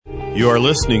You are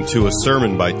listening to a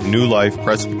sermon by New Life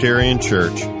Presbyterian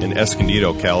Church in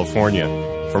Escondido, California.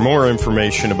 For more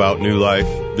information about New Life,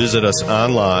 visit us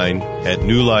online at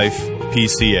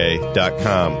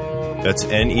newlifepca.com. That's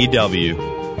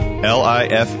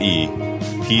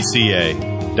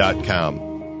NEWLIFEPCA.com.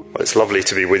 Well, it's lovely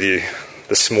to be with you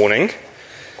this morning.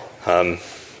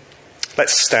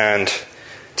 Let's stand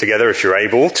together, if you're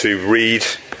able, to read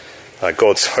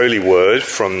God's holy word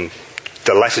from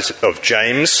the letter of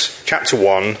James, chapter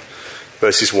 1,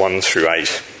 verses 1 through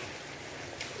 8.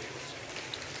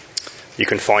 You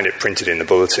can find it printed in the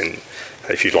bulletin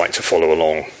if you'd like to follow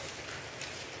along.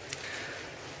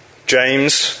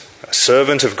 James, a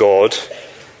servant of God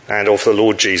and of the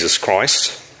Lord Jesus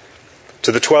Christ,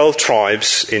 to the 12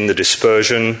 tribes in the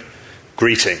dispersion,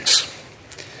 greetings.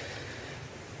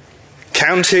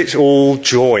 Count it all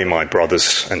joy, my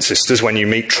brothers and sisters, when you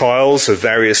meet trials of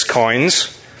various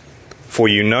kinds, for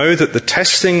you know that the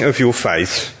testing of your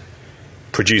faith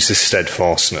produces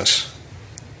steadfastness.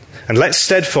 And let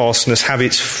steadfastness have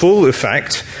its full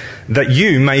effect, that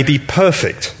you may be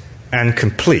perfect and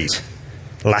complete,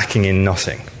 lacking in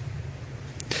nothing.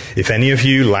 If any of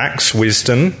you lacks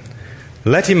wisdom,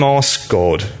 let him ask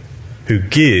God, who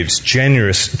gives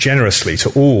generously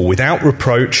to all without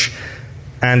reproach,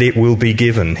 and it will be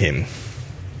given him.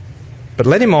 But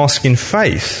let him ask in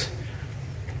faith,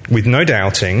 with no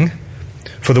doubting,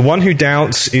 for the one who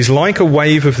doubts is like a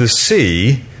wave of the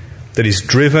sea that is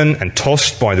driven and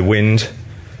tossed by the wind.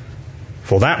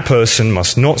 For that person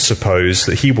must not suppose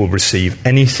that he will receive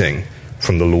anything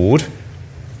from the Lord.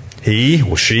 He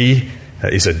or she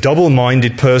is a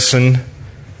double-minded person,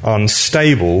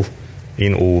 unstable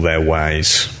in all their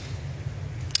ways.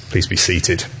 Please be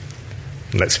seated.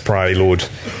 Let's pray. Lord,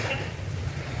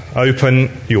 open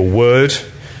your word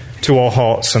to our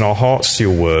hearts and our hearts to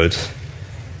your word,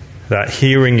 that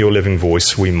hearing your living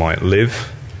voice we might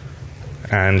live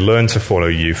and learn to follow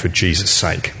you for Jesus'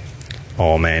 sake.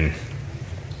 Amen.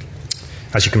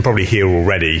 As you can probably hear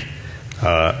already,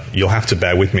 you'll have to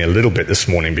bear with me a little bit this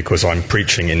morning because I'm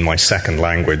preaching in my second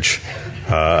language.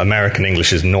 American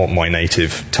English is not my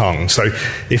native tongue. So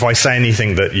if I say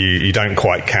anything that you don't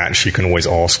quite catch, you can always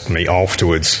ask me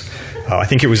afterwards. I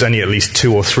think it was only at least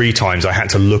 2 or 3 times I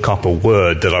had to look up a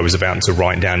word that I was about to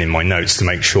write down in my notes to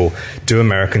make sure, do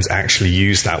Americans actually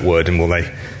use that word, and will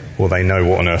they know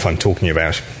what on earth I'm talking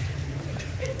about?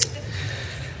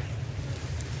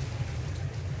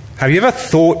 Have you ever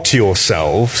thought to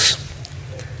yourselves,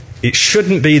 it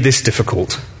shouldn't be this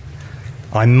difficult.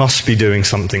 I must be doing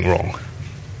something wrong.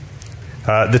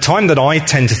 The time that I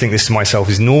tend to think this to myself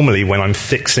is normally when I'm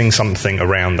fixing something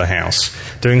around the house,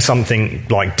 doing something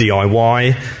like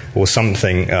DIY or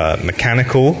something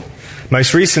mechanical.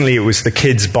 Most recently it was the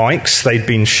kids' bikes. They'd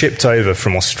been shipped over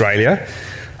from Australia.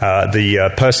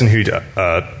 The person who'd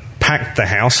packed the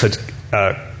house had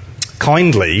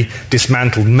kindly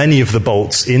dismantled many of the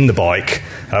bolts in the bike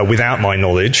without my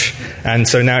knowledge, and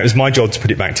so now it was my job to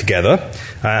put it back together,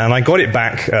 and I got it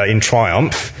back in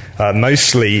triumph,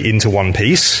 mostly into one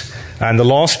piece, and the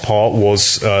last part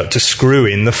was to screw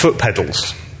in the foot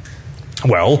pedals.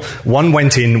 Well, one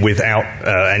went in without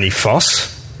any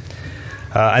fuss,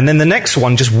 and then the next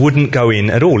one just wouldn't go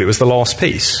in at all. It was the last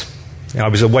piece. I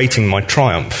was awaiting my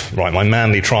triumph, right, my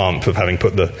manly triumph of having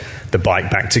put the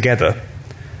bike back together.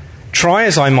 Try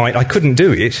as I might, I couldn't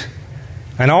do it.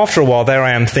 And after a while, there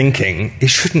I am thinking, it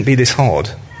shouldn't be this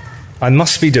hard. I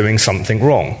must be doing something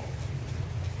wrong.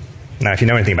 Now, if you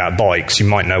know anything about bikes, you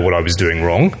might know what I was doing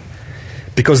wrong.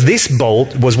 Because this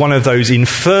bolt was one of those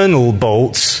infernal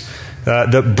bolts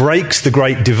that breaks the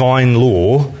great divine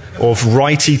law of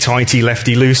righty-tighty,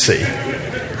 lefty-loosey.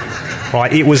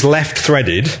 Right, it was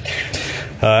left-threaded.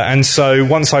 And so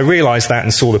once I realised that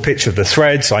and saw the picture of the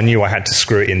threads, I knew I had to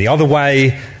screw it in the other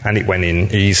way, and it went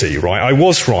in easy, right? I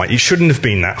was right. It shouldn't have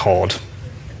been that hard.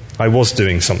 I was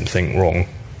doing something wrong.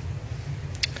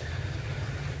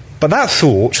 But that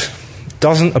thought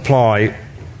doesn't apply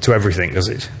to everything, does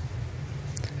it?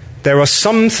 There are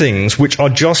some things which are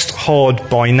just hard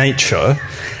by nature,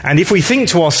 and if we think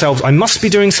to ourselves, I must be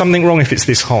doing something wrong if it's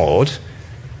this hard,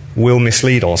 we'll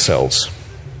mislead ourselves.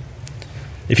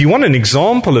 If you want an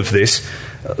example of this,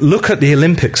 look at the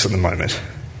Olympics at the moment.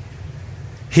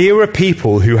 Here are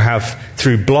people who have,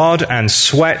 through blood and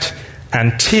sweat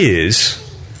and tears,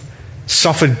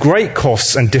 suffered great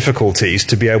costs and difficulties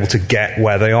to be able to get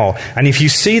where they are. And if you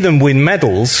see them win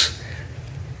medals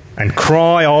and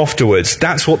cry afterwards,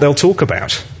 that's what they'll talk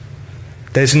about.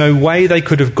 There's no way they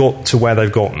could have got to where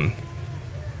they've gotten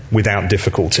without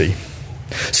difficulty.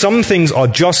 Some things are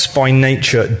just by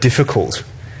nature difficult.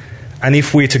 And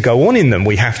if we're to go on in them,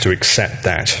 we have to accept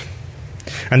that.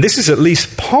 And this is at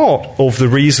least part of the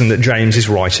reason that James is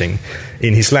writing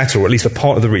in his letter, or at least a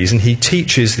part of the reason he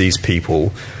teaches these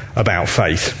people about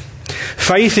faith.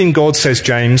 Faith in God, says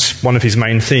James, one of his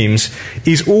main themes,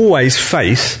 is always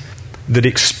faith that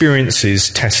experiences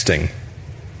testing.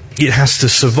 It has to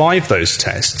survive those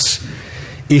tests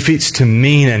if it's to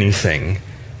mean anything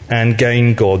and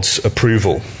gain God's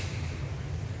approval.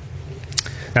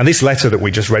 Now, this letter that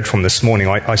we just read from this morning,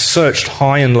 I searched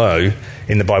high and low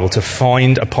in the Bible to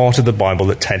find a part of the Bible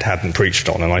that Ted hadn't preached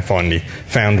on, and I finally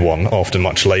found one after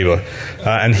much labour.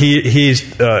 And he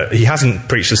hasn't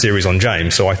preached a series on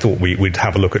James, so I thought we'd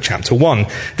have a look at chapter 1.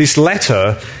 This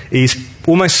letter is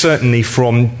almost certainly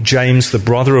from James, the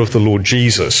brother of the Lord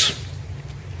Jesus,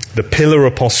 the pillar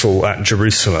apostle at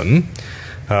Jerusalem.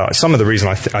 Some of the reason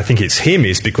I think it's him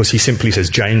is because he simply says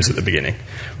James at the beginning.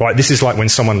 Right? This is like when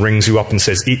someone rings you up and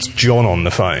says, it's John on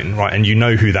the phone, right? And you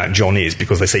know who that John is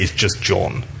because they say it's just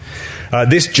John.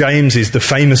 This James is the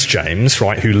famous James,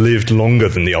 right, who lived longer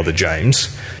than the other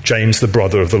James, James, the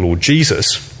brother of the Lord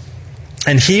Jesus.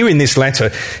 And here in this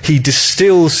letter, he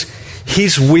distills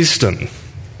his wisdom,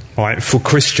 right, for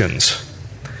Christians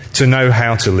to know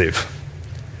how to live.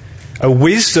 A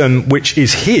wisdom which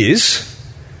is his,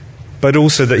 but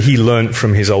also that he learnt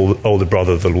from his older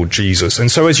brother, the Lord Jesus. And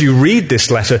so as you read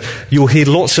this letter, you'll hear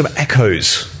lots of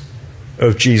echoes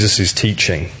of Jesus'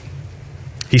 teaching.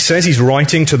 He says he's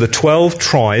writing to the 12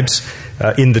 tribes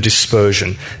in the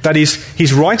dispersion. That is,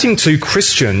 he's writing to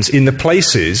Christians in the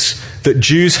places that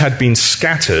Jews had been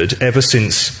scattered ever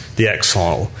since the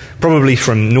exile, probably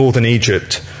from northern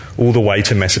Egypt all the way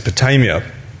to Mesopotamia.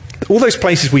 All those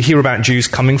places we hear about Jews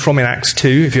coming from in Acts 2,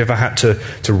 if you ever had to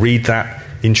read that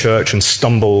in church and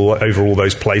stumble over all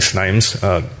those place names,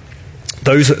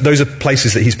 those are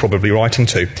places that he's probably writing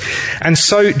to. And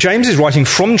so James is writing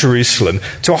from Jerusalem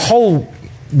to a whole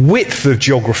width of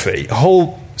geography, a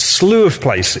whole slew of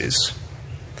places.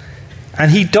 And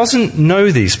he doesn't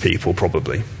know these people,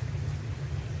 probably.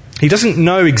 He doesn't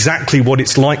know exactly what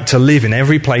it's like to live in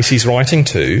every place he's writing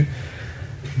to,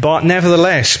 but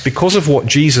nevertheless, because of what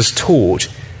Jesus taught,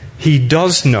 he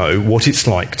does know what it's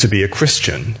like to be a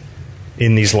Christian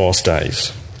in these last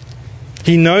days.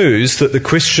 He knows that the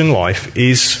Christian life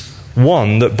is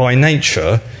one that by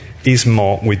nature is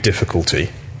marked with difficulty.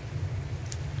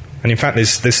 And in fact,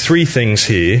 there's three things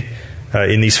here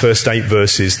in these first 8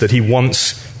 verses that he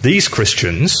wants these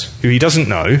Christians, who he doesn't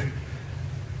know,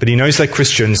 but he knows they're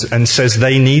Christians and says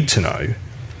they need to know,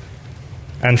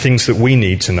 and things that we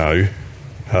need to know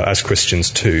as Christians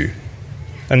too.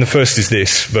 And the first is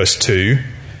this, verse 2,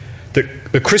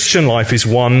 that the Christian life is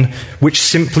one which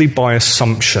simply by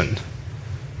assumption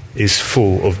is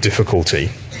full of difficulty.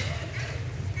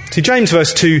 See, James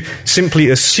verse 2 simply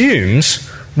assumes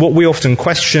what we often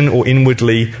question or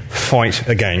inwardly fight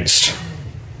against.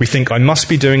 We think, I must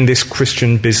be doing this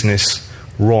Christian business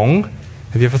wrong.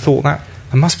 Have you ever thought that?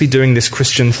 I must be doing this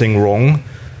Christian thing wrong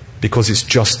because it's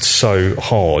just so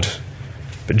hard.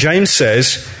 But James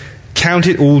says, count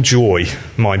it all joy,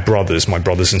 my brothers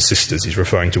and sisters. He's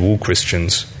referring to all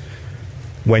Christians.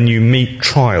 When you meet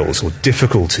trials or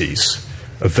difficulties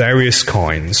of various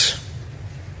kinds.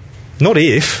 Not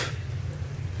if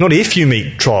you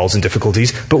meet trials and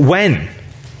difficulties, but when.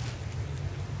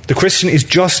 The Christian is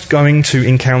just going to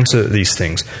encounter these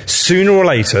things. Sooner or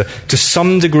later, to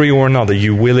some degree or another,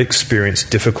 you will experience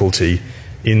difficulty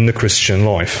in the Christian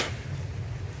life.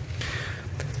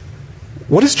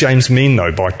 What does James mean,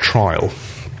 though, by trial?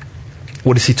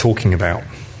 What is he talking about?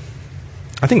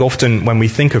 I think often when we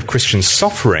think of Christian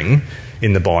suffering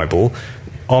in the Bible,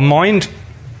 our mind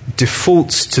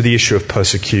defaults to the issue of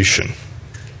persecution.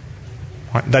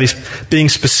 Right? That is, being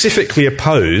specifically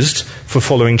opposed for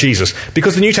following Jesus.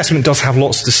 Because the New Testament does have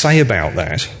lots to say about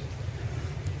that.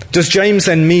 Does James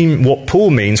then mean what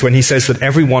Paul means when he says that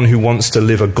everyone who wants to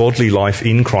live a godly life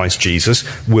in Christ Jesus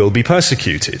will be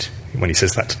persecuted? When he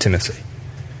says that to Timothy.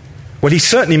 Well, he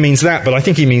certainly means that, but I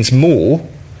think he means more.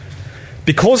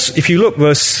 Because if you look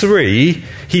verse 3,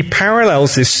 he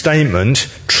parallels this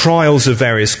statement, trials of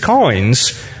various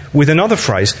kinds, with another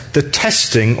phrase, the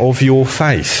testing of your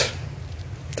faith.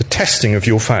 The testing of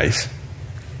your faith.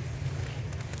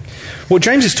 What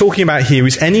James is talking about here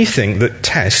is anything that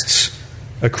tests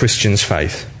a Christian's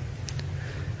faith.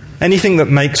 Anything that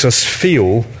makes us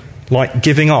feel like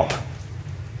giving up.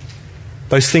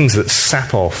 Those things that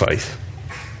sap our faith.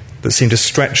 That seem to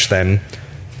stretch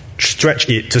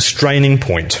it to straining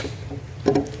point.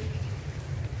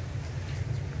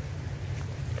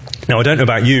 Now, I don't know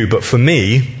about you, but for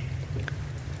me,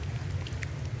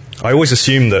 I always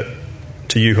assume that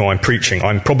to you who I'm preaching,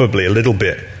 I'm probably a little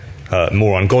bit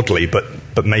more ungodly, but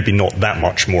but maybe not that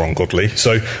much more ungodly.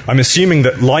 So I'm assuming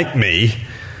that, like me,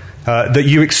 that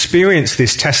you experience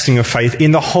this testing of faith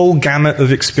in the whole gamut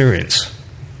of experience.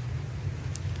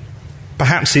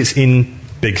 Perhaps it's in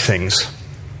big things.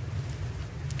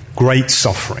 Great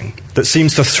suffering that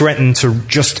seems to threaten to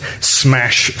just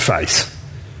smash faith.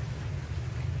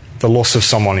 The loss of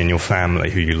someone in your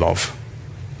family who you love.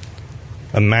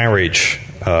 A marriage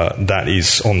that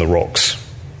is on the rocks.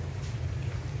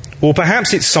 Or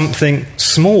perhaps it's something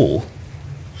small.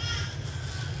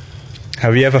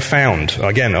 Have you ever found,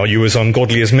 again, are you as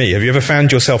ungodly as me? Have you ever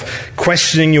found yourself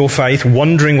questioning your faith,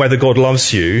 wondering whether God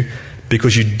loves you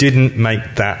because you didn't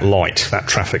make that light, that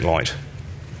traffic light,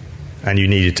 and you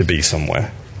needed to be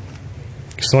somewhere?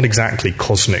 It's not exactly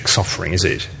cosmic suffering, is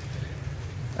it?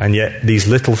 And yet these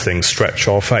little things stretch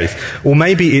our faith. Or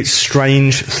maybe it's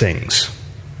strange things.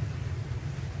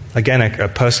 Again, a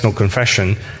personal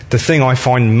confession. The thing I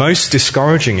find most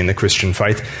discouraging in the Christian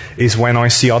faith is when I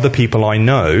see other people I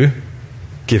know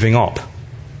giving up.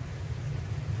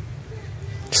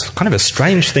 It's kind of a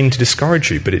strange thing to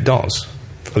discourage you, but it does,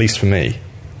 at least for me.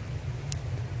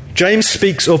 James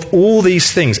speaks of all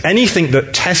these things. Anything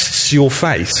that tests your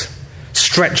faith,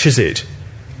 stretches it,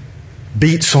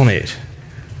 beats on it.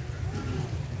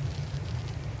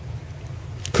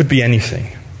 Could be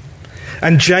anything.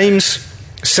 And James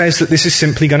says that this is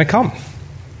simply going to come.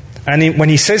 And when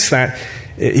he says that,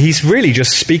 he's really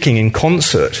just speaking in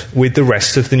concert with the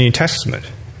rest of the New Testament.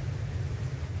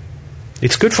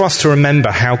 It's good for us to remember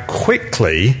how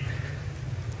quickly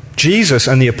Jesus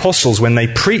and the apostles, when they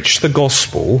preach the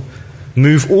gospel,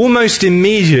 move almost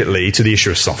immediately to the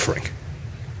issue of suffering.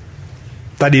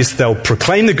 That is, they'll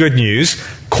proclaim the good news,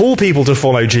 call people to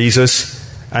follow Jesus,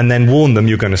 and then warn them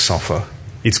you're going to suffer.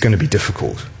 It's going to be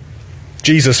difficult.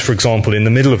 Jesus, for example, in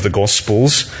the middle of the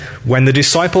Gospels, when the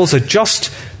disciples are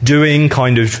just doing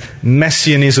kind of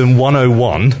Messianism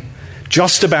 101,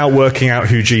 just about working out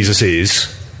who Jesus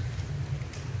is,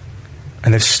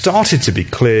 and they've started to be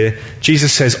clear,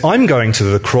 Jesus says, I'm going to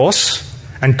the cross,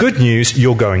 and good news,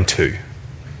 you're going too.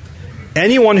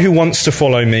 Anyone who wants to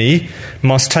follow me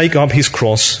must take up his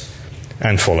cross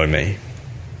and follow me.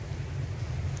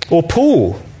 Or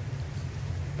Paul,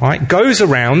 right, goes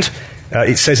around,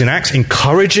 it says in Acts,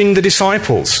 encouraging the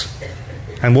disciples.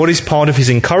 And what is part of his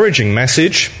encouraging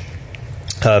message?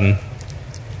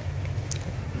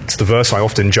 It's the verse I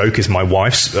often joke is my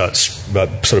wife's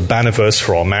sort of banner verse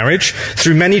for our marriage.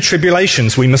 Through many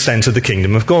tribulations we must enter the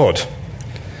kingdom of God.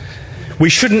 We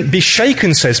shouldn't be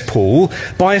shaken, says Paul,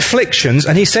 by afflictions.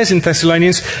 And he says in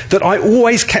Thessalonians that I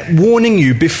always kept warning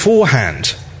you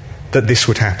beforehand that this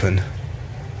would happen.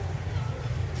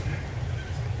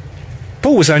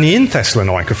 Paul was only in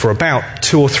Thessalonica for about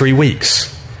 2 or 3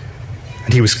 weeks.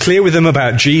 And he was clear with them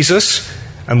about Jesus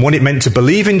and what it meant to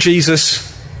believe in Jesus.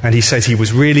 And he said he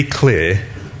was really clear,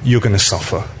 you're going to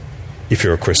suffer if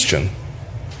you're a Christian.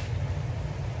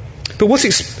 But what's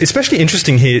especially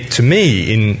interesting here to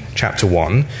me in chapter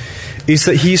 1 is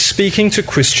that he's speaking to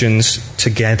Christians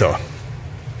together.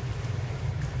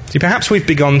 See, perhaps we've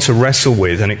begun to wrestle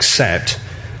with and accept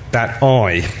that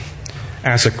I,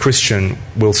 as a Christian,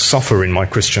 will suffer in my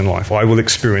Christian life. I will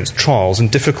experience trials and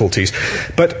difficulties.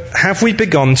 But have we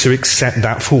begun to accept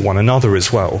that for one another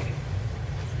as well?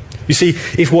 You see,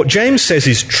 if what James says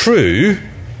is true,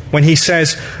 when he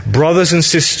says, brothers and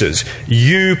sisters,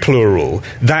 you plural,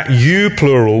 that you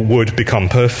plural would become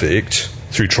perfect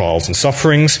through trials and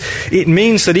sufferings, it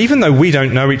means that even though we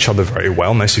don't know each other very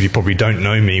well, most of you probably don't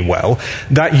know me well,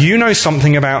 that you know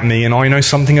something about me and I know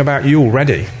something about you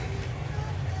already.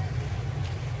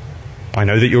 I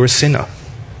know that you're a sinner.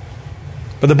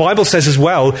 But the Bible says as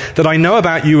well that I know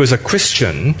about you as a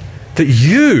Christian that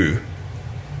you,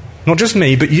 not just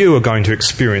me, but you are going to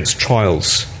experience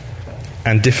trials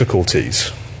and difficulties.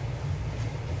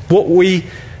 What we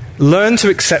learn to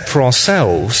accept for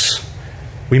ourselves,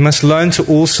 we must learn to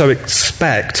also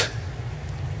expect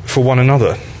for one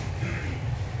another.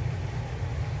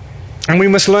 And we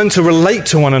must learn to relate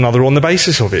to one another on the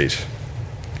basis of it.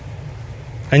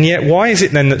 And yet, why is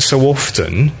it then that so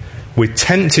often we're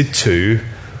tempted to,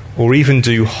 or even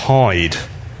do hide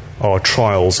our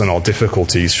trials and our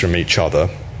difficulties from each other?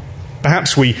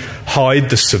 Perhaps we hide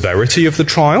the severity of the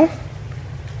trial,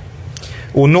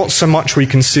 or not so much we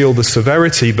conceal the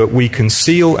severity, but we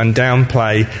conceal and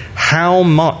downplay how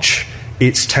much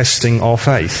it's testing our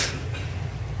faith.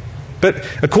 But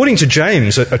according to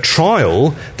James, a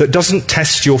trial that doesn't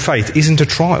test your faith isn't a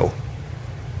trial.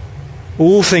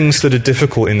 All things that are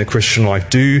difficult in the Christian life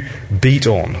do beat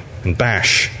on and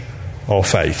bash our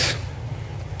faith.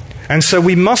 And so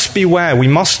we must beware. We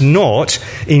must not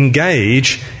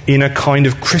engage in a kind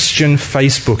of Christian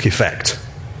Facebook effect.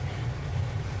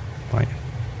 Right?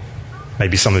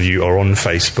 Maybe some of you are on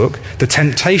Facebook. The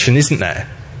temptation, isn't there,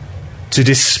 to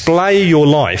display your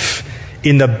life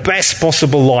in the best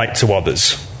possible light to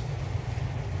others.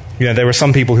 You know, there are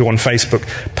some people who on Facebook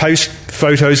post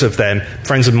photos of them,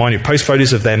 friends of mine who post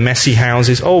photos of their messy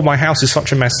houses. Oh, my house is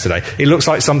such a mess today. It looks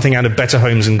like something out of Better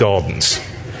Homes and Gardens.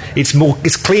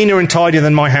 It's cleaner and tidier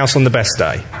than my house on the best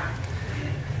day.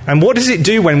 And what does it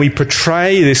do when we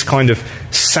portray this kind of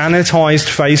sanitized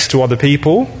face to other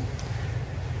people?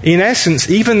 In essence,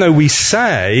 even though we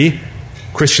say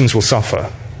Christians will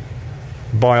suffer,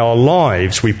 by our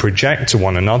lives we project to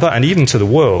one another and even to the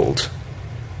world,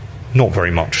 not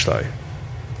very much though.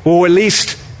 Or at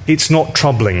least it's not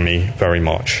troubling me very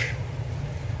much.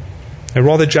 And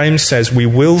rather, James says we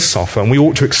will suffer, and we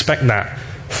ought to expect that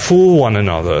for one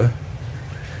another.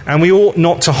 And we ought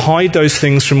not to hide those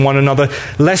things from one another,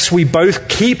 lest we both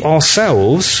keep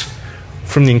ourselves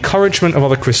from the encouragement of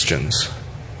other Christians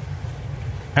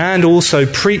and also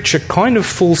preach a kind of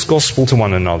false gospel to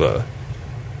one another,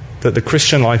 that the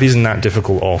Christian life isn't that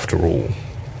difficult after all.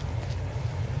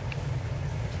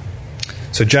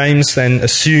 So James then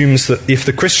assumes that if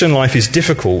the Christian life is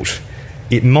difficult,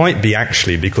 it might be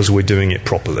actually because we're doing it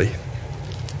properly.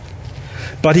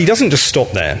 But he doesn't just stop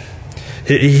there.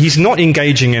 He's not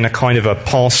engaging in a kind of a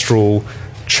pastoral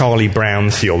Charlie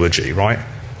Brown theology, right?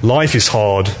 Life is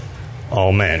hard,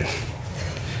 amen.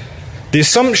 The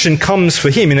assumption comes for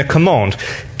him in a command: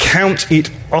 count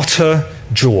it utter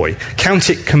joy. Count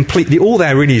it complete. All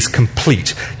there really is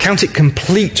complete. Count it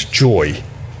complete joy.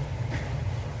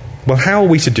 Well, how are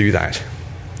we to do that?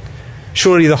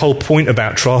 Surely the whole point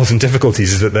about trials and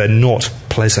difficulties is that they're not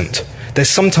pleasant. There's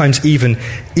sometimes even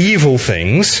evil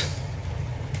things.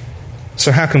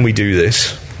 So how can we do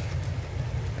this?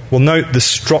 Well, note the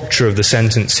structure of the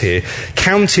sentence here.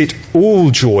 Count it all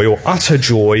joy or utter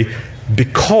joy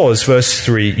because, verse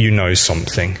 3, you know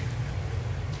something.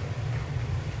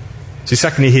 So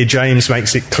secondly, here James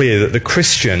makes it clear that the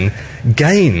Christian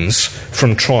gains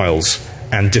from trials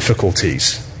and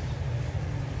difficulties.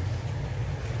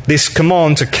 This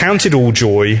command to count it all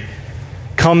joy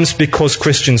comes because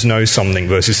Christians know something,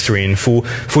 verses 3 and 4.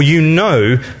 For you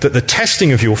know that the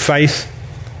testing of your faith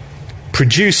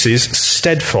produces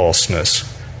steadfastness.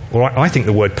 Or I think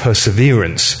the word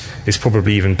perseverance is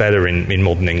probably even better in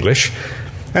modern English.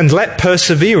 And let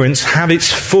perseverance have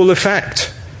its full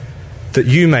effect, that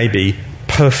you may be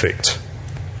perfect,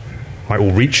 right,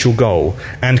 or reach your goal,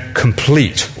 and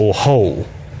complete or whole,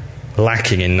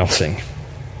 lacking in nothing.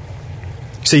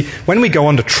 See, when we go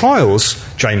under trials,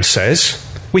 James says,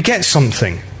 we get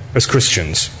something as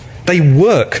Christians. They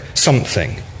work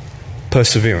something.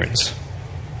 Perseverance.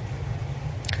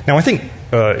 Now, I think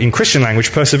in Christian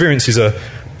language, perseverance is a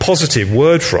positive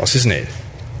word for us, isn't it?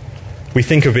 We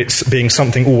think of it being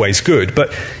something always good,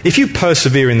 but if you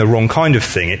persevere in the wrong kind of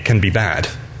thing, it can be bad.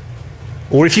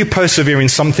 Or if you persevere in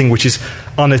something which is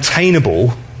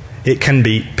unattainable, it can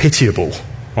be pitiable,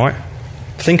 right?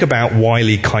 Think about Wile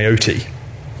E. Coyote.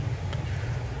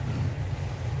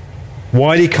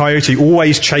 Wile E. Coyote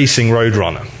always chasing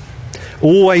Roadrunner,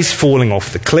 always falling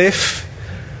off the cliff,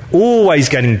 always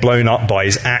getting blown up by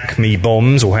his Acme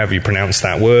bombs, or however you pronounce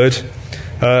that word,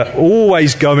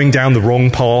 always going down the wrong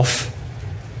path.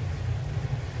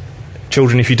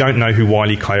 Children, if you don't know who Wile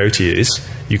E. Coyote is,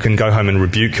 you can go home and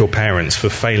rebuke your parents for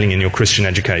failing in your Christian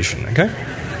education, okay?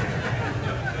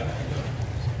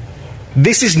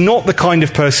 This is not the kind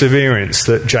of perseverance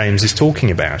that James is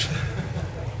talking about.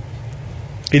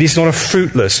 It is not a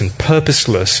fruitless and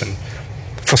purposeless and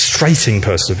frustrating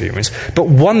perseverance, but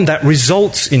one that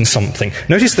results in something.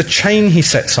 Notice the chain he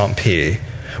sets up here.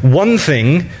 One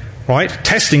thing, right,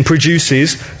 testing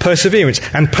produces perseverance,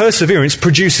 and perseverance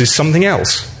produces something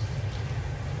else.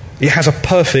 It has a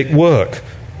perfect work,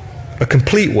 a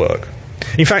complete work.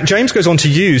 In fact, James goes on to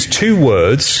use two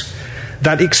words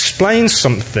that explain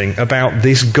something about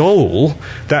this goal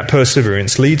that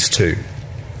perseverance leads to.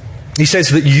 He says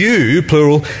that you,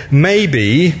 plural, may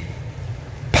be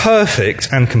perfect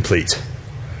and complete.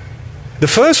 The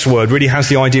first word really has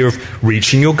the idea of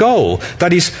reaching your goal.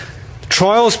 That is,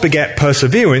 trials beget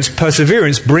perseverance,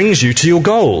 perseverance brings you to your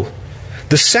goal.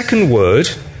 The second word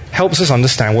helps us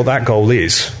understand what that goal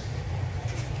is.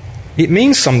 It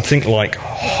means something like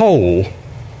whole.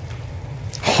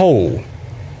 Whole.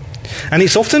 And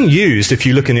it's often used, if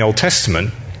you look in the Old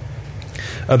Testament,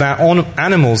 about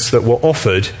animals that were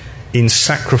offered in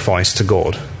sacrifice to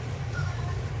God.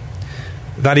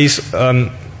 That is,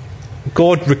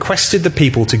 God requested the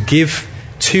people to give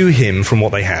to him from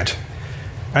what they had.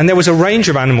 And there was a range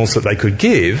of animals that they could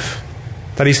give.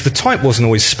 That is, the type wasn't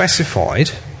always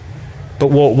specified. But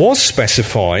what was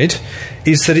specified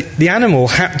is that the animal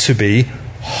had to be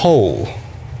whole.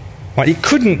 Right? It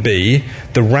couldn't be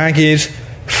the ragged,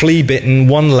 flea-bitten,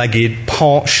 one-legged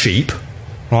part sheep,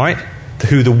 right,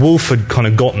 who the wolf had kind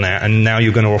of gotten at, and now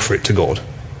you're going to offer it to God.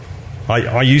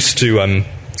 I used to,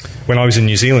 when I was in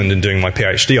New Zealand and doing my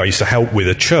PhD, I used to help with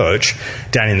a church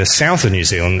down in the south of New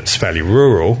Zealand that's fairly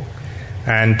rural.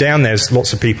 And down there's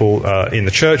lots of people in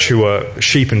the church who are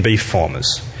sheep and beef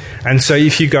farmers. And so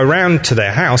if you go round to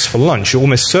their house for lunch, you're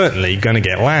almost certainly going to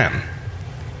get lamb.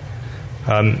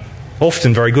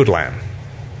 Often very good lamb.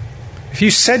 If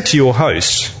you said to your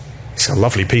host, "It's a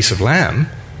lovely piece of lamb,"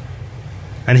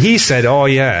 and he said, "Oh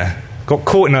yeah, got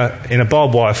caught in a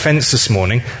barbed wire fence this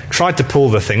morning, tried to pull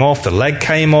the thing off, the leg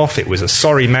came off, it was a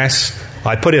sorry mess,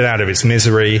 I put it out of its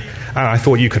misery, and I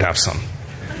thought you could have some,"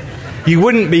 you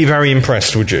wouldn't be very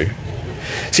impressed, would you?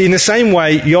 See, in the same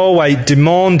way, Yahweh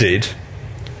demanded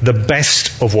the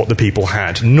best of what the people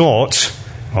had, not,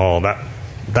 "Oh,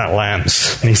 that lamb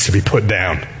needs to be put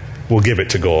down. We'll give it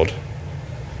to God."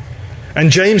 And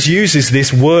James uses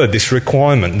this word, this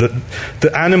requirement, that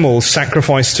the animals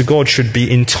sacrificed to God should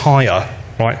be entire,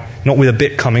 right? Not with a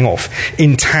bit coming off.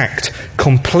 Intact,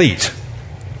 complete.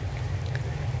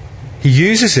 He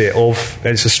uses it of,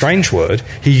 it's a strange word,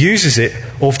 he uses it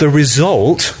of the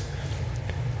result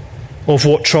of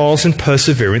what trials and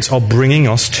perseverance are bringing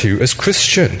us to as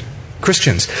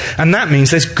Christians. And that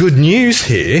means there's good news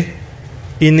here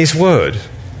in this word.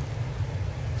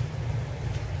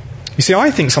 You see,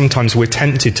 I think sometimes we're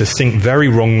tempted to think very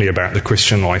wrongly about the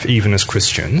Christian life, even as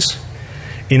Christians,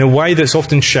 in a way that's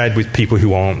often shared with people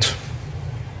who aren't.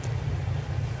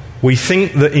 We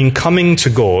think that in coming to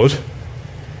God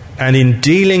and in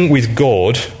dealing with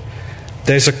God,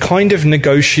 there's a kind of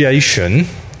negotiation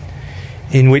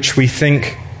in which we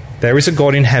think there is a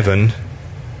God in heaven,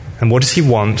 and what does he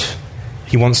want?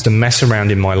 He wants to mess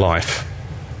around in my life.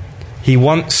 He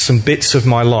wants some bits of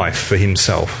my life for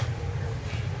himself.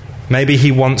 Maybe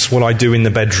he wants what I do in the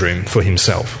bedroom for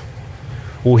himself.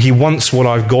 Or he wants what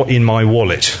I've got in my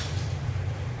wallet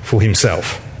for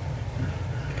himself.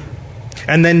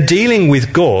 And then dealing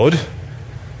with God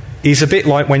is a bit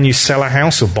like when you sell a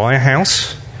house or buy a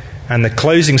house, and the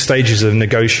closing stages of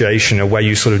negotiation are where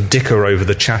you sort of dicker over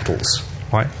the chattels,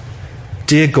 right?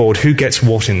 Dear God, who gets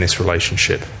what in this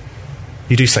relationship?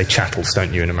 You do say chattels,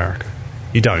 don't you, in America?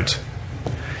 You don't.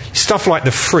 Stuff like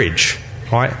the fridge,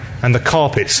 right? And the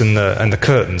carpets and the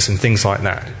curtains and things like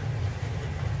that.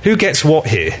 Who gets what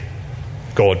here?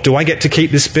 God, do I get to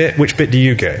keep this bit? Which bit do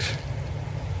you get?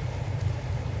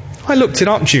 I looked it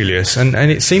up, Julius, and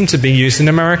it seemed to be used in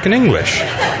American English.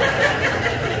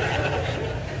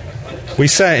 We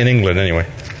say it in England anyway.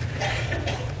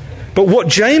 But what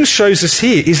James shows us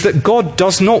here is that God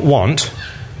does not want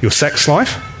your sex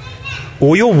life,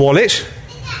 or your wallet,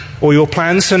 or your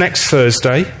plans for next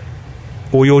Thursday,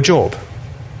 or your job.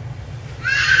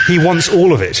 He wants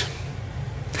all of it.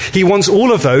 He wants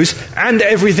all of those and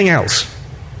everything else.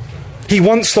 He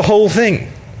wants the whole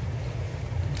thing.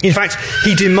 In fact,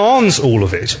 he demands all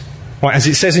of it. Right, as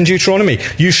it says in Deuteronomy,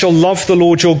 you shall love the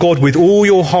Lord your God with all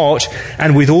your heart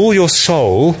and with all your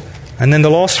soul. And then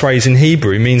the last phrase in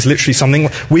Hebrew means literally something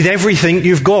with everything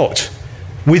you've got.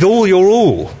 With all your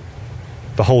all.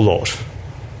 The whole lot.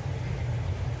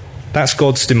 That's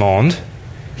God's demand.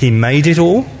 He made it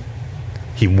all.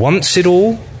 He wants it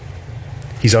all.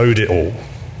 He's owed it all.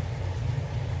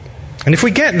 And if we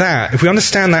get that, if we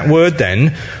understand that word,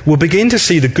 then we'll begin to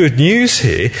see the good news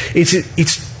here.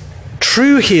 It's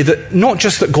true here that not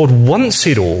just that God wants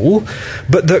it all,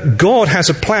 but that God has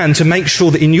a plan to make sure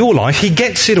that in your life he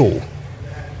gets it all.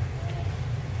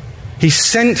 He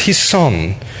sent his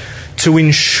Son to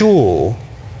ensure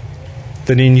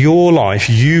that in your life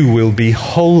you will be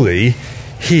wholly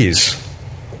his.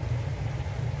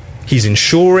 He's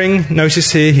ensuring,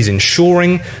 notice here, he's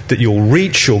ensuring that you'll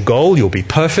reach your goal, you'll be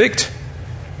perfect.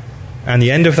 And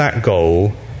the end of that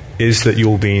goal is that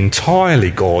you'll be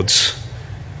entirely God's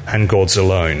and God's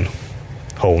alone.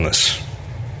 Wholeness.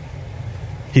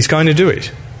 He's going to do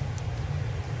it.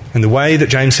 And the way that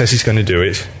James says he's going to do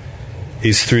it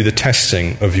is through the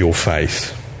testing of your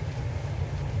faith.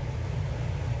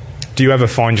 Do you ever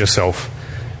find yourself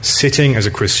sitting as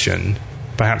a Christian,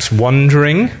 perhaps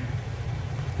wondering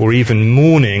or even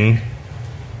mourning,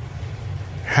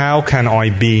 how can I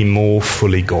be more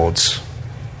fully God's?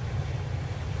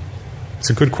 It's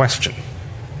a good question.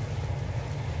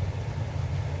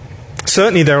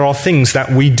 Certainly there are things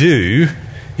that we do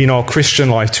in our Christian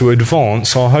life to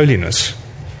advance our holiness.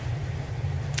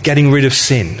 Getting rid of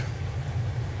sin.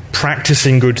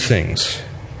 practicing good things,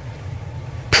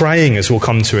 praying, as we'll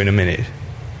come to in a minute.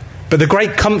 But the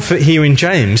great comfort here in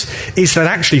James is that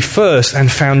actually first and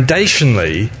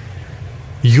foundationally,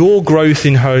 your growth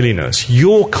in holiness,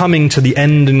 your coming to the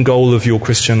end and goal of your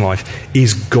Christian life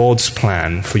is God's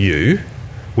plan for you,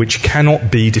 which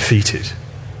cannot be defeated.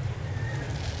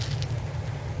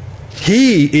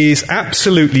 He is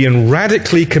absolutely and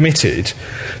radically committed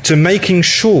to making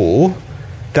sure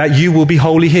that you will be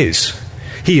wholly his.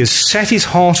 He has set his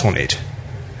heart on it,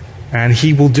 and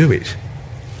he will do it.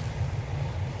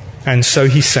 And so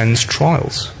he sends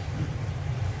trials.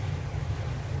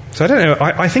 So I don't know,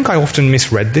 I think I often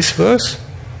misread this verse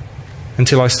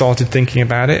until I started thinking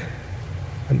about it.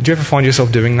 Do you ever find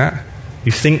yourself doing that?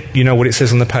 You think you know what it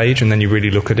says on the page, and then you really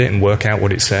look at it and work out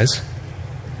what it says?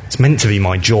 It's meant to be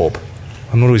my job.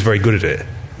 I'm not always very good at it.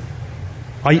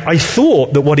 I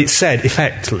thought that what it said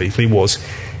effectively was,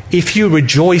 if you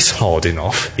rejoice hard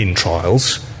enough in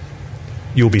trials,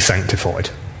 you'll be sanctified.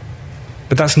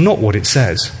 But that's not what it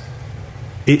says.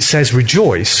 It says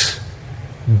rejoice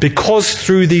because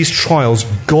through these trials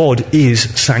God is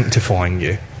sanctifying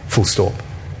you. Full stop.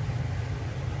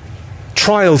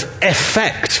 Trials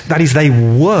effect, that is, they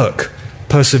work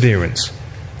perseverance.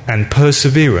 And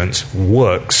perseverance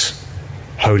works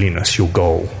holiness, your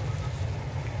goal.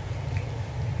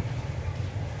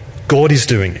 God is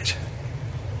doing it.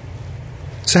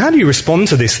 So how do you respond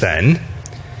to this then,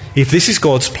 if this is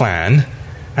God's plan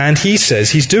and he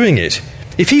says he's doing it?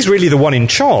 If he's really the one in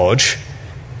charge,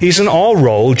 isn't our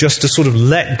role just to sort of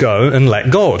let go and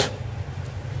let God?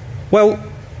 Well,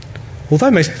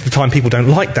 although most of the time people don't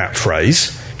like that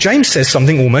phrase, James says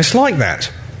something almost like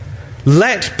that.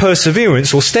 Let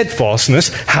perseverance or steadfastness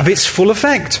have its full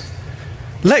effect.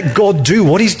 Let God do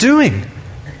what he's doing.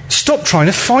 Stop trying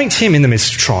to fight him in the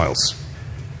midst of trials.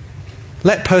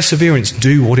 Let perseverance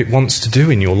do what it wants to do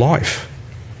in your life.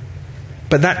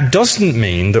 But that doesn't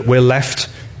mean that we're left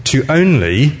to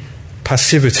only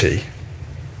passivity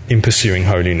in pursuing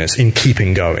holiness, in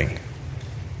keeping going.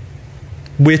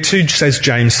 We're to, says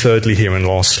James thirdly here and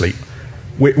lastly,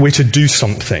 we're to do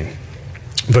something.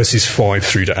 Verses 5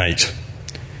 through to 8.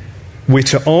 We're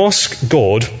to ask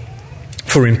God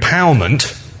for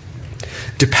empowerment,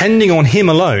 depending on him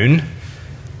alone,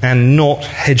 and not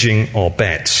hedging our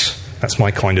bets. That's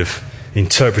my kind of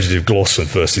interpretative gloss of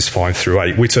verses 5 through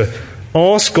 8. We're to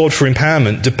ask God for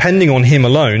empowerment, depending on him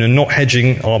alone, and not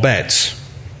hedging our bets.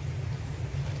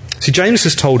 See, James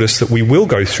has told us that we will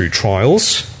go through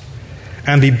trials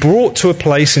and be brought to a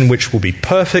place in which we'll be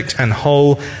perfect and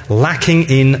whole, lacking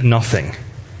in nothing.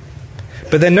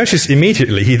 But then notice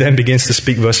immediately he then begins to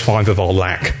speak verse 5 of our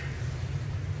lack.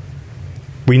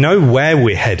 We know where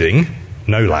we're heading,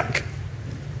 no lack.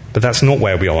 But that's not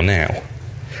where we are now.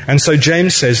 And so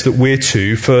James says that we're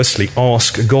to, firstly,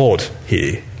 ask God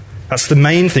here. That's the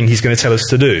main thing he's going to tell us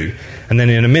to do. And then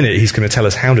in a minute he's going to tell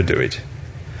us how to do it.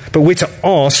 But we're to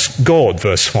ask God,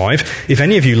 verse 5. If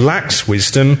any of you lacks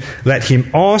wisdom, let him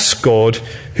ask God,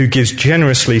 who gives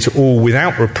generously to all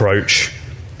without reproach,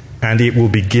 and it will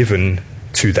be given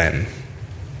to them.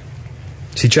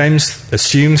 See, James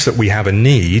assumes that we have a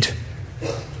need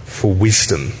for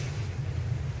wisdom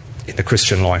in the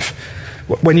Christian life.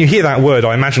 When you hear that word,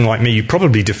 I imagine, like me, you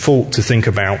probably default to think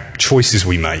about choices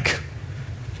we make.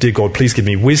 Dear God, please give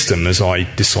me wisdom as I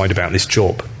decide about this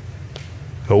job,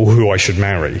 or who I should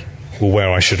marry, or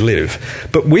where I should live.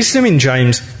 But wisdom in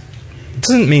James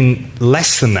doesn't mean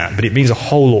less than that, but it means a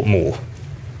whole lot more.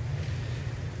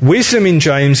 Wisdom in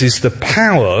James is the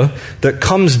power that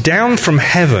comes down from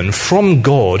heaven, from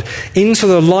God, into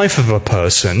the life of a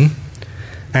person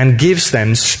and gives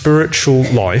them spiritual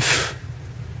life,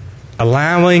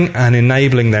 allowing and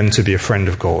enabling them to be a friend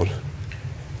of God.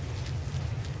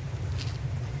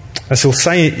 As he'll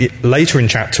say later in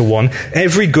chapter 1,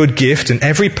 every good gift and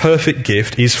every perfect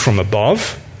gift is from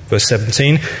above, verse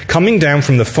 17, coming down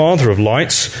from the Father of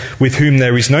lights, with whom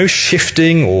there is no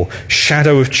shifting or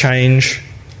shadow of change.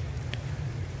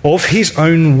 Of his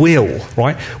own will,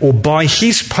 right, or by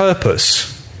his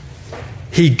purpose,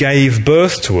 he gave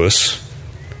birth to us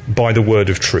by the word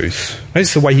of truth.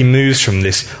 Notice the way he moves from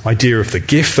this idea of the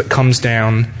gift that comes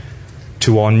down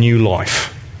to our new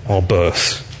life, our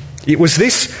birth. It was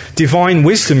this divine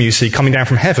wisdom, you see, coming down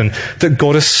from heaven that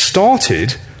got us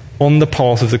started on the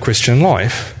path of the Christian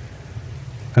life.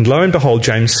 And lo and behold,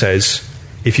 James says,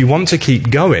 if you want to keep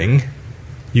going,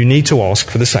 you need to ask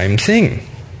for the same thing.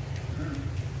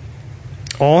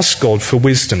 Ask God for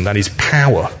wisdom, that is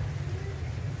power,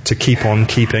 to keep on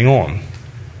keeping on.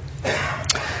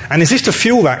 And as if to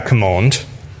fuel that command,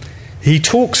 he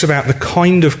talks about the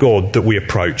kind of God that we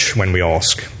approach when we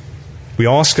ask. We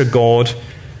ask a God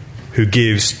who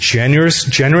gives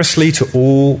generously to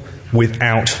all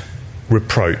without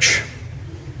reproach.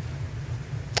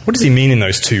 What does he mean in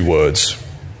those two words?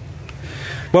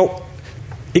 Well,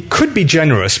 it could be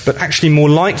generous, but actually more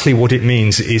likely what it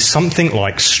means is something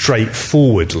like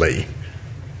straightforwardly.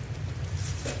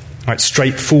 Right,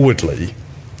 straightforwardly.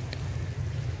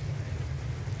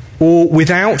 Or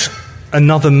without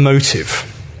another motive.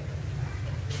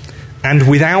 And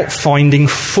without finding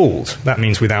fault. That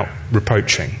means without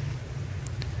reproaching.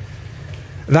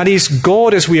 That is,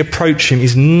 God, as we approach him,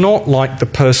 is not like the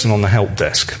person on the help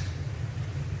desk.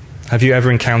 Have you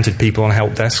ever encountered people on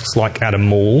help desks, like at a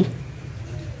mall?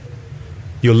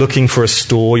 You're looking for a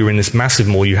store, you're in this massive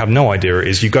mall, you have no idea it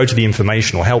is. You go to the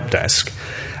information or help desk,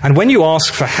 and when you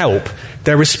ask for help,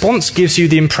 their response gives you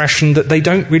the impression that they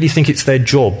don't really think it's their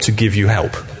job to give you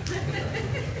help.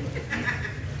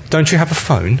 Don't you have a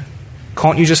phone?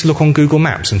 Can't you just look on Google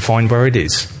Maps and find where it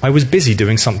is? I was busy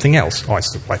doing something else. I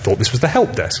thought this was the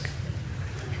help desk.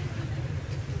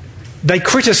 They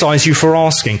criticize you for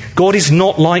asking. God is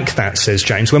not like that, says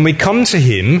James. When we come to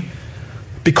him,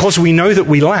 because we know that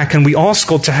we lack and we ask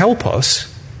God to help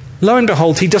us, lo and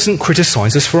behold, he doesn't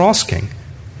criticize us for asking,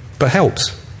 but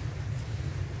helps.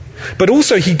 But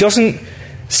also he doesn't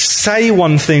say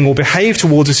one thing or behave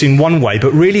towards us in one way,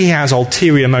 but really he has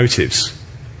ulterior motives.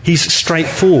 He's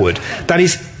straightforward. That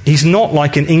is, he's not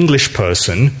like an English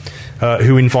person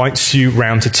who invites you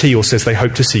round to tea or says they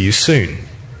hope to see you soon.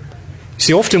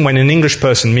 See, often when an English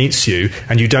person meets you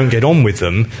and you don't get on with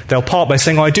them, they'll part by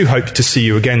saying, I do hope to see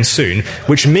you again soon,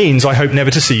 which means I hope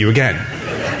never to see you again.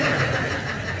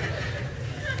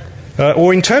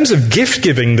 Or in terms of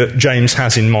gift-giving that James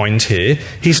has in mind here,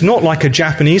 he's not like a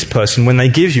Japanese person when they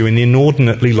give you an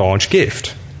inordinately large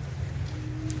gift.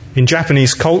 In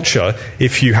Japanese culture,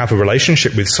 if you have a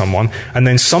relationship with someone and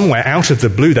then somewhere out of the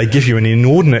blue they give you an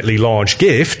inordinately large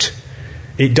gift,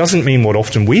 it doesn't mean what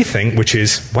often we think, which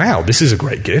is, wow, this is a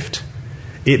great gift.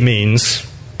 It means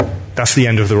that's the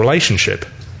end of the relationship.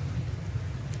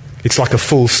 It's like a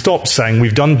full stop saying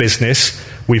we've done business,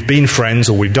 we've been friends,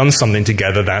 or we've done something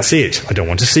together, that's it. I don't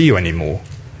want to see you anymore.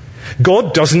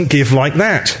 God doesn't give like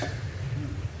that.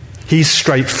 He's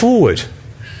straightforward.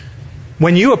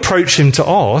 When you approach him to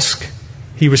ask,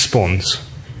 he responds.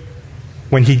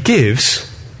 When he gives,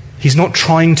 he's not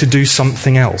trying to do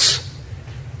something else.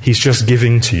 He's just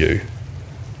giving to you.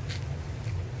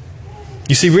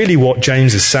 You see, really what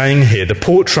James is saying here, the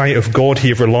portrait of God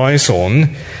he relies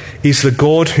on, is the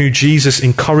God who Jesus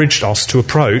encouraged us to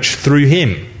approach through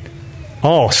him.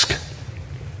 Ask,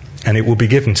 and it will be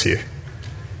given to you.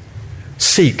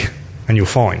 Seek, and you'll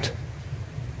find.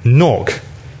 Knock,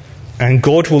 and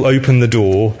God will open the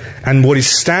door, and what is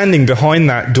standing behind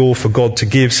that door for God to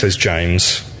give, says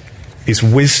James, is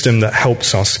wisdom that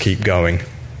helps us keep going.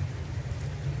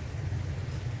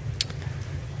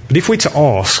 But if we're to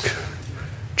ask,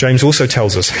 James also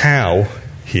tells us how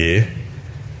here.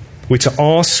 We're to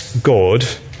ask God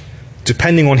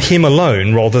depending on him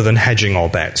alone rather than hedging our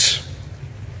bets.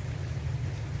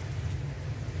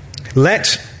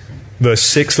 Verse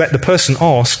 6, let the person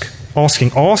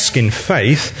ask in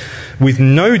faith with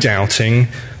no doubting,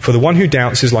 for the one who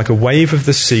doubts is like a wave of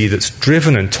the sea that's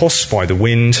driven and tossed by the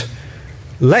wind.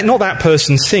 Let not that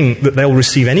person think that they'll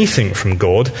receive anything from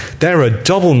God. They're a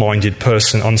double-minded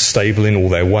person, unstable in all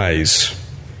their ways.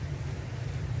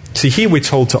 See, here we're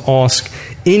told to ask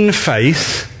in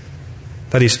faith,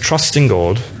 that is, trusting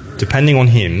God, depending on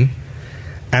him,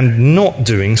 and not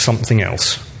doing something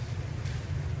else.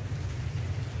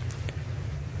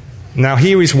 Now,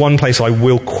 here is one place I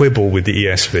will quibble with the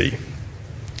ESV,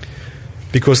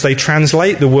 because they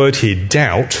translate the word here,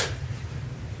 doubt,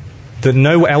 that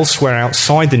no elsewhere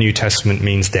outside the New Testament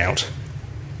means doubt.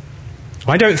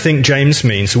 I don't think James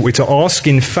means that we're to ask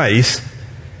in faith,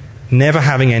 never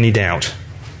having any doubt.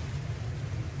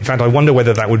 In fact, I wonder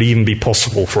whether that would even be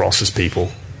possible for us as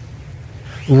people.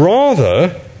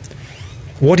 Rather,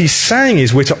 what he's saying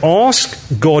is we're to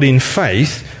ask God in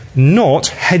faith, not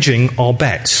hedging our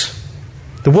bets.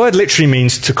 The word literally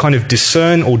means to kind of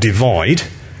discern or divide,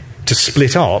 to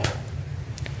split up.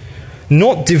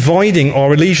 Not dividing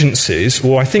our allegiances,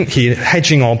 or I think here,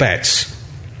 hedging our bets.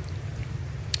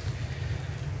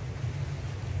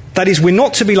 That is, we're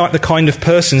not to be like the kind of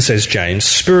person, says James,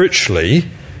 spiritually,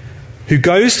 who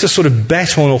goes to sort of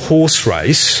bet on a horse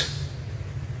race,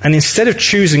 and instead of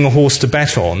choosing a horse to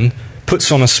bet on,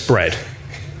 puts on a spread.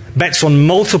 Bets on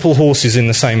multiple horses in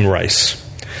the same race.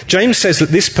 James says that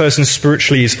this person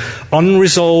spiritually is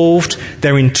unresolved,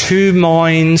 they're in two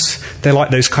minds, they're like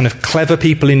those kind of clever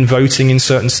people in voting in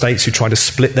certain states who try to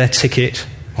split their ticket.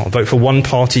 I'll vote for one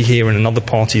party here and another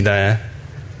party there.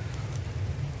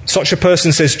 Such a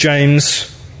person, says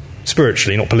James,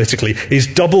 spiritually, not politically, is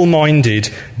double-minded,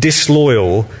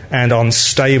 disloyal, and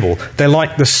unstable. They're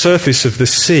like the surface of the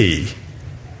sea.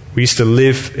 We used to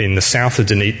live in the south of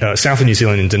New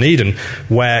Zealand in Dunedin,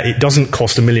 where it doesn't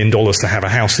cost $1 million to have a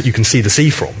house that you can see the sea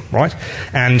from, right?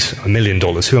 And $1 million,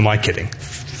 who am I kidding?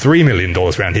 $3 million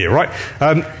around here, right?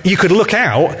 You could look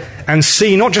out and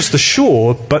see not just the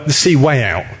shore, but the sea way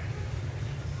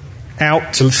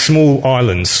out to small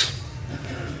islands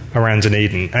around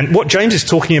Dunedin. And what James is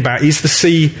talking about is the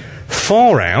sea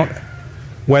far out,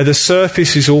 where the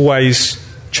surface is always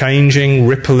changing,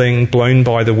 rippling, blown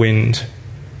by the wind,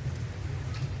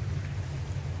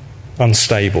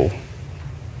 unstable.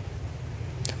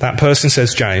 That person,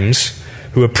 says James,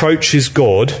 who approaches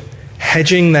God,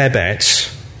 hedging their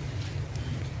bets,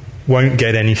 won't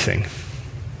get anything.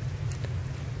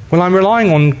 Well, I'm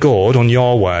relying on God, on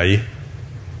Yahweh,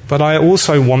 but I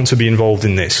also want to be involved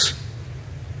in this.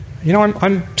 You know,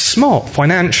 I'm smart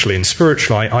financially and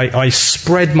spiritually. I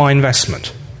spread my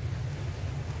investment.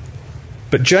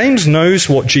 But James knows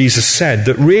what Jesus said,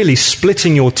 that really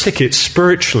splitting your ticket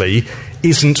spiritually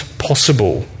isn't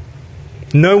possible.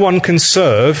 No one can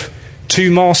serve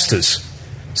two masters,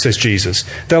 says Jesus.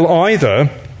 They'll either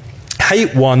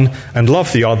hate one and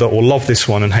love the other, or love this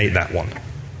one and hate that one.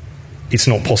 It's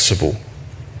not possible.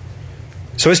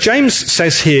 So as James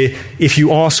says here, if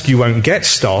you ask, you won't get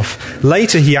stuff,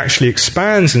 later he actually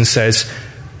expands and says,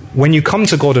 when you come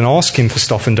to God and ask him for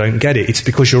stuff and don't get it, it's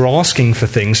because you're asking for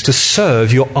things to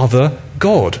serve your other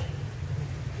God.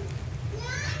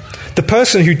 The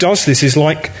person who does this is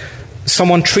like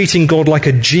someone treating God like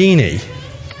a genie.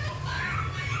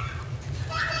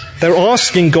 They're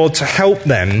asking God to help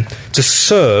them to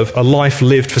serve a life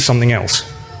lived for something else.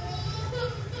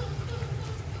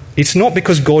 It's not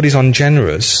because God is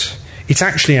ungenerous. It's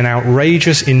actually an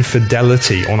outrageous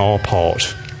infidelity on our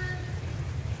part.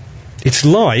 It's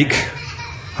like,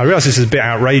 I realise this is a bit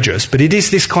outrageous, but it is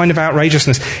this kind of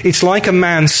outrageousness. It's like a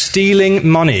man stealing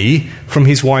money from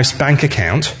his wife's bank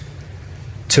account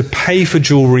to pay for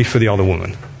jewellery for the other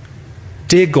woman.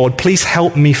 Dear God, please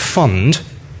help me fund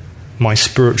my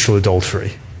spiritual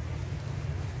adultery.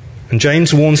 And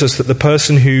James warns us that the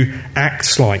person who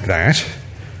acts like that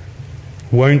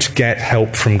won't get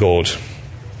help from God.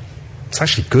 It's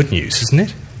actually good news, isn't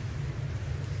it?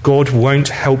 God won't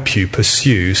help you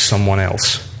pursue someone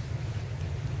else.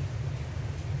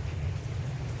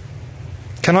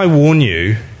 Can I warn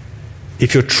you,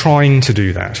 if you're trying to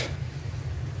do that,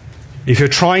 if you're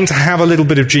trying to have a little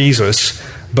bit of Jesus,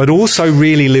 but also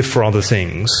really live for other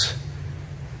things,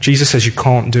 Jesus says you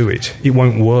can't do it. It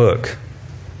won't work.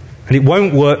 And it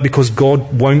won't work because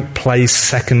God won't play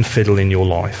second fiddle in your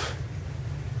life.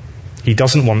 He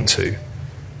doesn't want to.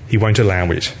 He won't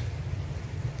allow it.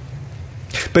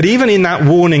 But even in that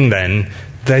warning then,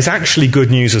 there's actually good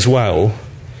news as well,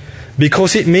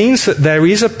 because it means that there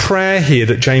is a prayer here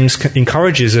that James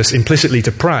encourages us implicitly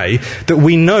to pray that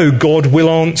we know God will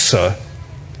answer.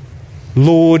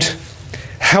 Lord,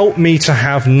 help me to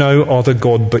have no other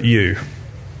God but you.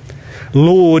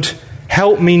 Lord,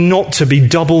 help me not to be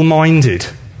double-minded,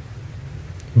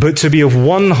 but to be of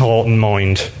one heart and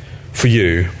mind for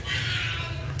you.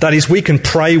 That is, we can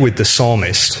pray with the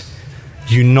psalmist,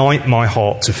 unite my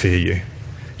heart to fear you.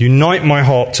 Unite my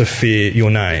heart to fear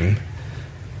your name,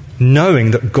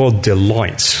 knowing that God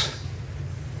delights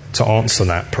to answer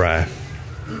that prayer.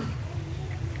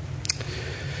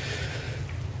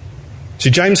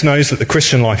 So James knows that the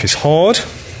Christian life is hard,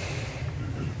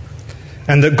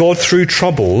 and that God, through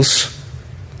troubles,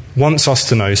 wants us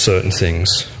to know certain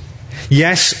things.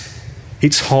 Yes,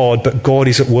 it's hard, but God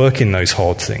is at work in those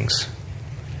hard things.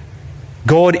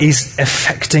 God is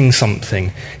effecting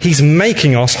something. He's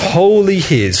making us wholly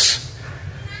His.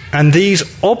 And these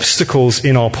obstacles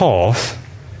in our path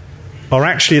are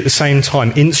actually at the same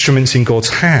time instruments in God's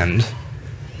hand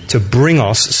to bring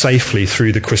us safely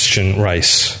through the Christian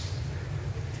race.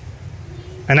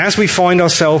 And as we find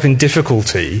ourselves in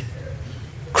difficulty,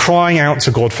 crying out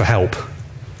to God for help,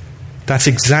 that's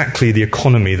exactly the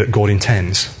economy that God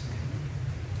intends.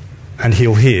 And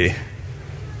He'll hear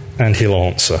and He'll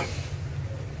answer.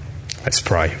 Let's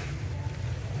pray.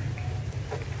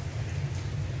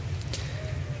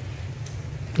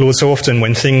 Lord, so often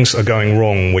when things are going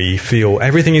wrong, we feel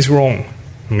everything is wrong,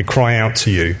 and we cry out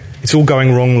to you. It's all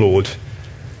going wrong, Lord.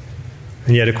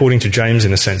 And yet, according to James,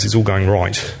 in a sense, it's all going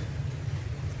right.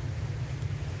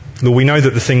 Lord, we know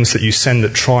that the things that you send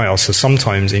that try us are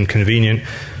sometimes inconvenient,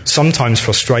 sometimes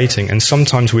frustrating, and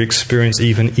sometimes we experience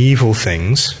even evil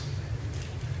things.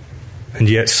 And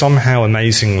yet somehow,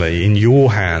 amazingly, in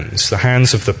your hands, the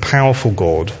hands of the powerful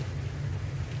God,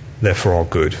 they're for our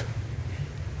good.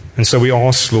 And so we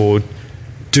ask, Lord,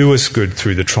 do us good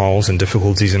through the trials and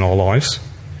difficulties in our lives.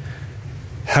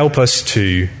 Help us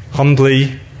to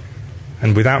humbly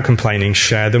and without complaining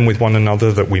share them with one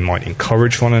another, that we might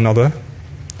encourage one another,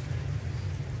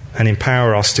 and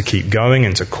empower us to keep going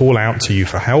and to call out to you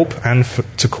for help, and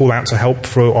to call out to help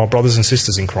for our brothers and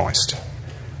sisters in Christ.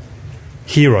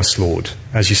 Hear us, Lord,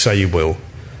 as you say you will.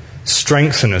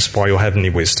 Strengthen us by your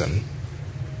heavenly wisdom.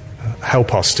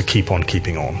 Help us to keep on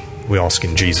keeping on. We ask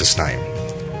in Jesus' name.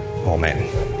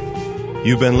 Amen.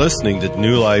 You've been listening to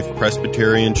New Life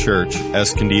Presbyterian Church,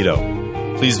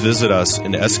 Escondido. Please visit us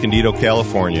in Escondido,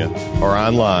 California, or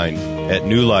online at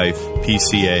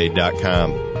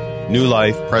newlifepca.com. New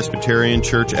Life Presbyterian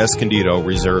Church Escondido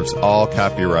reserves all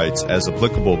copyrights as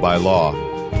applicable by law.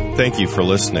 Thank you for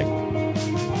listening.